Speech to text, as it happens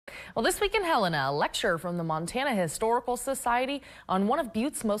Well, this week in Helena, a lecture from the Montana Historical Society on one of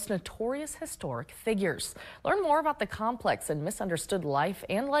Butte's most notorious historic figures. Learn more about the complex and misunderstood life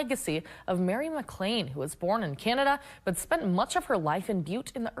and legacy of Mary MacLane, who was born in Canada but spent much of her life in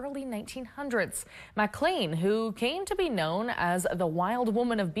Butte in the early 1900s. MacLane, who came to be known as the Wild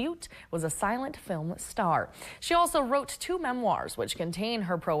Woman of Butte, was a silent film star. She also wrote 2 memoirs, which contain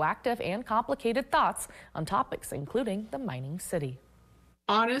her proactive and complicated thoughts on topics including the mining city.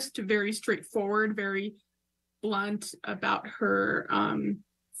 Honest, very straightforward, very blunt about her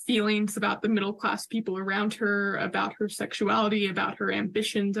feelings about the middle class people around her, about her sexuality, about her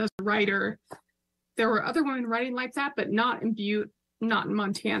ambitions as a writer. There were other women writing like that, but not in Butte, not in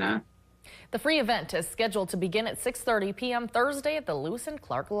Montana. The free event is scheduled to begin at 6:30 p.m. Thursday at the Lewis and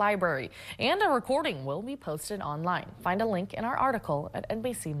Clark Library, and a recording will be posted online. Find a link in our article at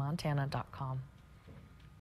nbcmontana.com.